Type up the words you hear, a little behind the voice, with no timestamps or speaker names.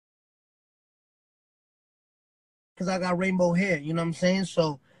because I got rainbow hair. You know what I'm saying?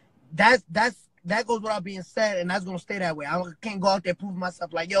 So that goes without being said, and that's gonna stay that way. I can't go out there proving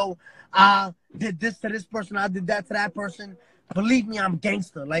myself like, yo, I did this to this person, I did that to that person. Believe me, I'm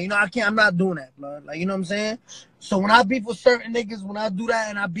gangster. Like, you know, I'm not doing that, blood. Like, you know what I'm saying? So when I beef with certain niggas, when I do that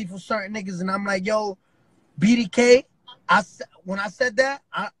and I beef with certain niggas and I'm like, yo, BDK, when I said that,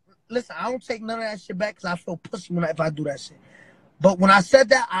 listen, I don't take none of that shit back because I feel pussy if I do that shit. But when I said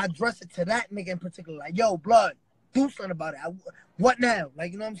that, I address it to that nigga in particular. Like, yo, blood, do something about it. What now?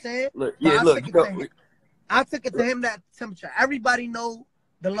 Like, you know what I'm saying? Look, yeah, look, I took it to him that temperature. Everybody know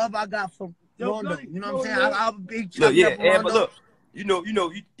the love I got for Rondo. You know what I'm saying? I'll be chopping up Rondo. But look, you know,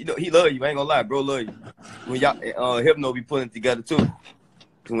 he love you. I ain't gonna lie, bro, love you. When y'all, Hypno be putting it together too.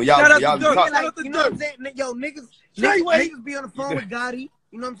 When y'all be talking, like, you know what I'm saying? Yo, niggas be on the phone with Gotti.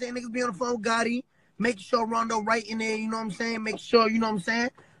 You know what I'm saying? Niggas be on the phone with Gotti. Make sure Rondo right in there. You know what I'm saying? Make sure, you know what I'm saying?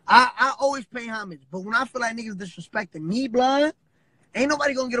 I always pay homage. But when I feel like niggas disrespecting me, blood, ain't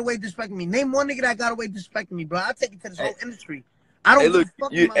nobody gonna get away disrespecting me. Name one nigga that got away disrespecting me, bro. I take it to this whole industry. I don't look,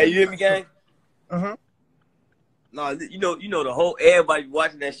 you hear me, gang? No, you know the whole everybody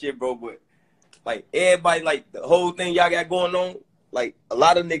watching that shit, bro. But like everybody, like the whole thing y'all got going on, like a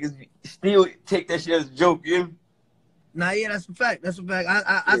lot of niggas still take that shit as a joke. You hear me? Nah, yeah, that's a fact. That's a fact.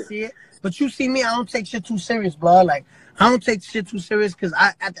 I see it. But you see me, I don't take shit too serious, bro. Like I don't take shit too serious because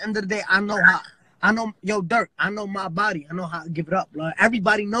at the end of the day, I know, yo, DURK, I know my body. I know how to give it up, blood.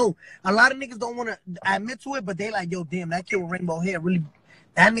 Everybody know. A lot of niggas don't want to admit to it, but they like, yo, damn, that kid with rainbow hair really,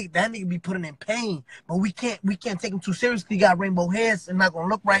 that nigga be putting in pain. But we can't take him too seriously. He got rainbow hair, it's not gonna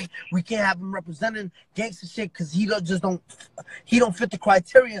look right. We can't have him representing gangster shit because he don't fit the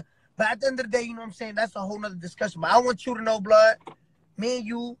criteria. But at the end of the day, you know what I'm saying? That's a whole nother discussion. But I want you to know, blood, me and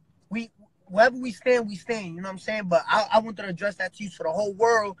you, wherever we stand, you know what I'm saying? But I want to address that to you so the whole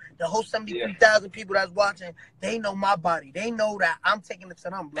world, the whole 73,000 people that's watching, they know my body. They know that I'm taking it to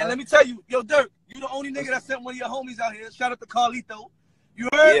them, blood. And let me tell you, yo, DURK, you the only nigga that sent one of your homies out here. Shout out to Carlito. You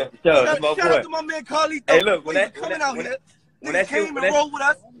heard? Yeah, shout out to my man Carlito. Hey, look, when that came and rolled with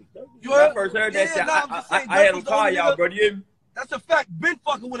us. You when heard? I first heard that shit, I I had him call y'all, bro. You That's a fact. Been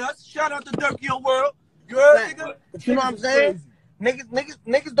fucking with us. Shout out to DURK Your World. You heard, nigga? But you know what I'm saying?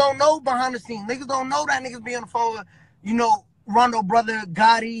 Niggas don't know behind the scenes. Niggas don't know that niggas be on the phone with, you know, Rondo brother,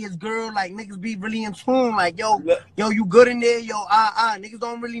 Gotti, his girl. Like, niggas be really in tune. Like, yo, you good in there? Yo, niggas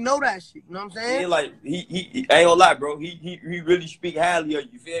don't really know that shit. You know what I'm saying? Yeah, like, he ain't gonna lie, bro. He really speak highly of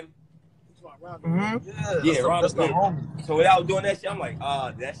you, feel me? Yeah, Rondo's my homie. So without doing that shit, I'm like,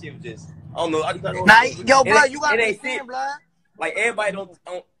 that shit was just, I don't know. Yo, blood, you gotta understand, blood. Like, everybody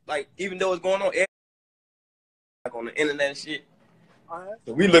don't, like, even though it's going on, everybody like on the internet and shit.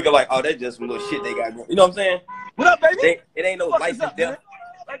 So we looking like, oh, that's just some little shit they got going. You know what I'm saying? What up, baby? It ain't no life and death.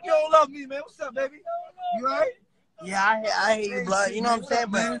 Like, you don't love me, man. What's up, baby? You all right? Yeah, I hear you, blood. You know what I'm saying?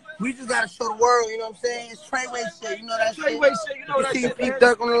 But we just gotta show the world, you know what I'm saying? It's Treyway shit, you know that shit? Treyway shit, you know that shit, man.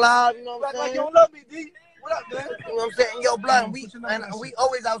 DURK on the live, you know what I'm saying? Like you don't love me, D. What up, man? You know what I'm saying? Yo, blood, we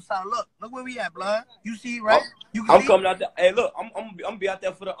always outside. Look where we at, blood. You see, right? You can I'm coming out there. Hey, look, I'm gonna be out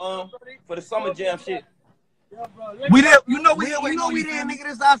there for the summer jam shit. We there, we there, nigga.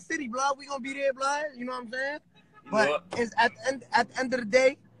 This our city, blood. We gonna be there, blood. You know what I'm saying? But it's at the end of the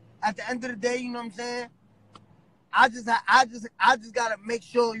day, you know what I'm saying? I just gotta make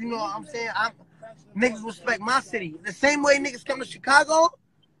sure, you know what I'm saying? Niggas respect my city. The same way niggas come to Chicago,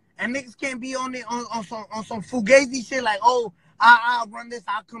 and niggas can't be on some fugazi shit like, oh, I'll run this,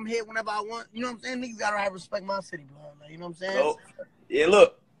 I'll come here whenever I want. You know what I'm saying? Niggas gotta respect my city, blood. Like, you know what I'm saying? So, yeah,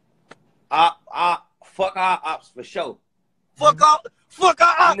 look, I fuck our ops for sure. Fuck our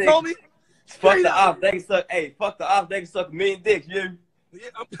ops, homie. Fuck the ops, they can suck. Hey, fuck the ops, they can suck a million dicks, you. Yeah,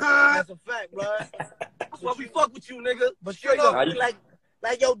 that's a fact, bro. That's why we fuck with you, nigga. But straight up,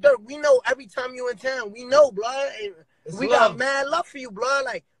 like yo, DURK, we know every time you in town, we know, blood. And we got mad love for you, blood.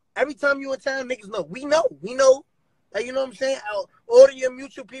 Like every time you in town, niggas know. We know. Like, you know what I'm saying? All of your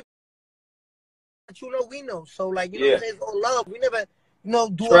mutual people that you know, we know. So like, you know what I'm saying? It's all love. We never, you know,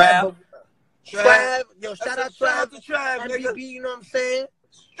 do Trav. Trav, yo, shout out to Trav, nigga. You know what I'm saying?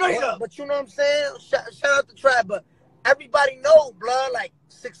 Straight up. But you know what I'm saying? Shout out to Trav, but everybody know, blood, like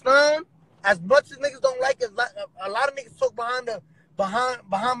 6ix9ine, as much as niggas don't like it, a lot of niggas talk behind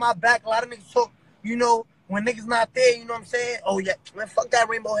my back. A lot of niggas talk, you know, when niggas not there, you know what I'm saying? Oh yeah, man, fuck that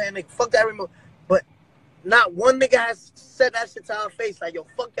rainbow hair nigga, fuck that rainbow. But not one nigga has said that shit to our face, like, yo,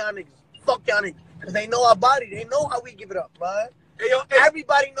 fuck y'all niggas. Because they know our body, they know how we give it up, blood. Hey, yo,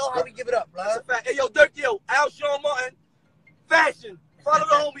 everybody know how we give it up, blood. Hey, yo, DURK, yo, Al Sean Martin, fashion. Follow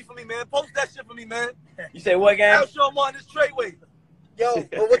the homie for me, man. Post that shit for me, man. You say what, gang? Al Sean Martin is Treyway. Yo,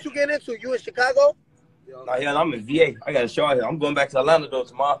 but what you getting into? You in Chicago? Nah, yeah, I'm in VA. I got a show out here. I'm going back to Atlanta though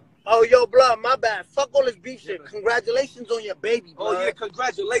tomorrow. Oh, yo, blood, my bad. Fuck all this beef shit. Congratulations on your baby, blood. Oh, yeah,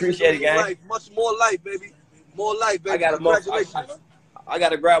 congratulations. Appreciate it, gang. Life. Much more life, baby. More life, baby. I got Congratulations. I got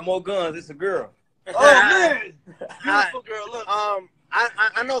to grab more guns. It's a girl. Oh, man. Beautiful girl. Look.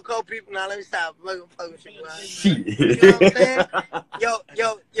 I know a couple people now. Let me stop. Fuck with you, blood. Shit. You know what I'm saying?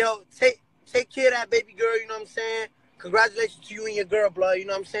 Yo, take care of that baby girl, you know what I'm saying? Congratulations to you and your girl, blood, you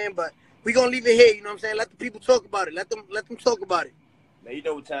know what I'm saying? But we gonna leave it here, you know what I'm saying? Let the people talk about it. Let them talk about it. Man, you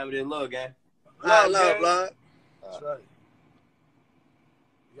know what time it is, love, gang. Love, blood. That's right.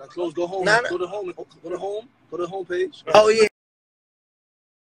 You gotta close, go home. Nah, go to home. Go to home. Go to the home page. Oh, yeah.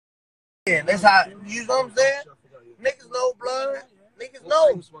 Yeah, that's how, you know what I'm saying? Niggas know, blood. Niggas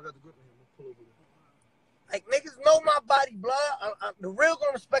know. Like, niggas know my body, blood. The real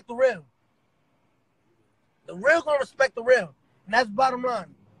gonna respect the real. The real gonna respect the real. And that's bottom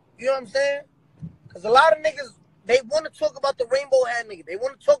line. You know what I'm saying? Because a lot of niggas, they want to talk about the rainbow hat nigga. They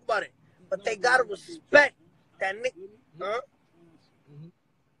want to talk about it. But they gotta respect that nigga. Huh?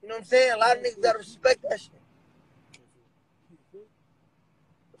 You know what I'm saying? A lot of niggas gotta respect that shit.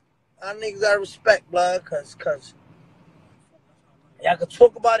 A lot of niggas gotta respect, blood, cause y'all can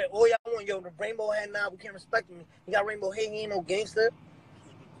talk about it all y'all want. Yo, the rainbow hat now, we can't respect him. He got rainbow hair, he ain't no gangster.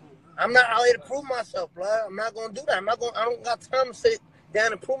 I'm not out here to prove myself, blood. I'm not gonna do that. I don't got time to sit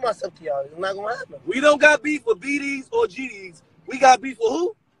down and prove myself to y'all. It's not gonna happen. We don't got beef with BDs or GDs. We got beef with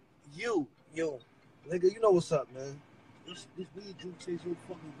who? You. Nigga, you know what's up, man. This weed juice tastes so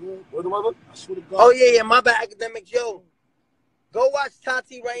fucking good. What the mother? I swear to God. Oh, yeah, my bad, academics. Yo, go watch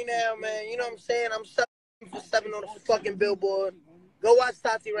Tati right now, man. You know what I'm saying? I'm 7 on the fucking billboard. Go watch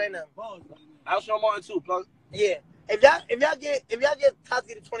Tati right now. Alshon Martin too, plug. Yeah. If y'all get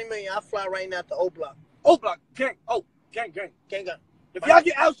Tati to 20 million, I'll fly right now to O Block. O Block, gang. Oh, gang. Gang. If y'all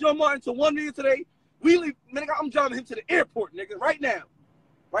get Alshon Martin to 1 million today, we leave, nigga, I'm driving him to the airport, nigga, right now.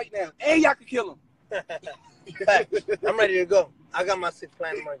 And y'all can kill him. I'm ready to go. I got my 6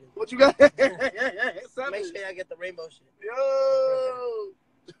 platinum market. What you got? Make sure y'all get the rainbow shit. Yo.